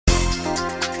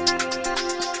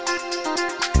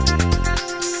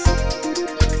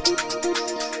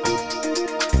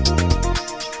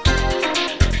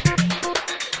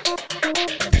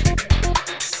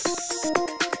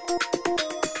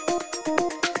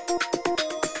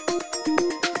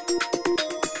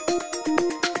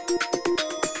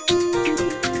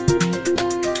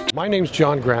My name's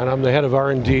John Grant. I'm the head of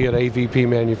R&D at AVP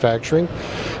Manufacturing.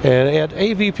 And at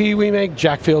AVP we make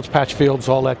jack fields, patch fields,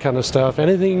 all that kind of stuff.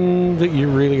 Anything that your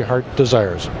really heart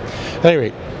desires.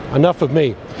 Anyway, enough of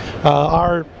me.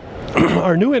 Our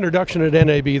new introduction at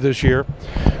NAB this year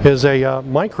is a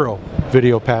micro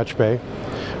video patch bay,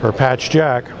 or patch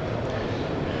jack.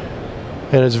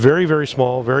 And it's very, very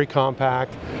small, very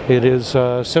compact. It is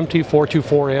SMPTE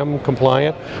 424M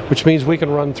compliant, which means we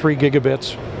can run 3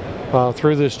 gigabits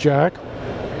through this jack.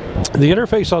 The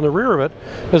interface on the rear of it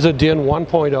is a DIN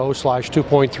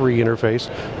 1.0/2.3 interface,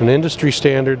 an industry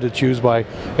standard that's used by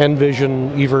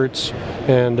Envision, Evertz,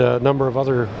 and a number of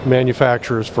other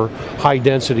manufacturers for high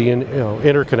density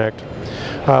interconnect.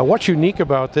 What's unique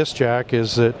about this jack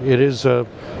is that it is a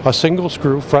single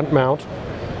screw front mount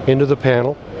into the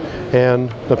panel.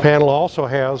 And the panel also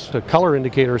has a color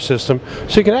indicator system,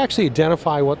 so you can actually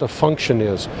identify what the function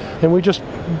is. And we just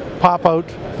pop out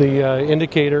the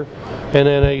indicator, and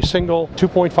then a single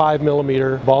 2.5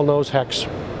 millimeter ball nose hex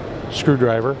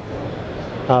screwdriver.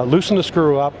 Loosen the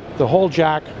screw up, the whole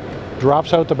jack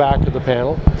drops out the back of the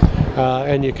panel,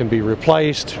 and you can be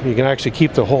replaced. You can actually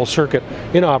keep the whole circuit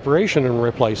in operation and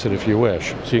replace it if you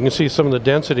wish. So you can see some of the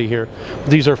density here.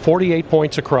 These are 48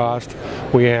 points across.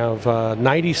 We have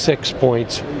 96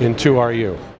 points in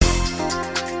 2RU.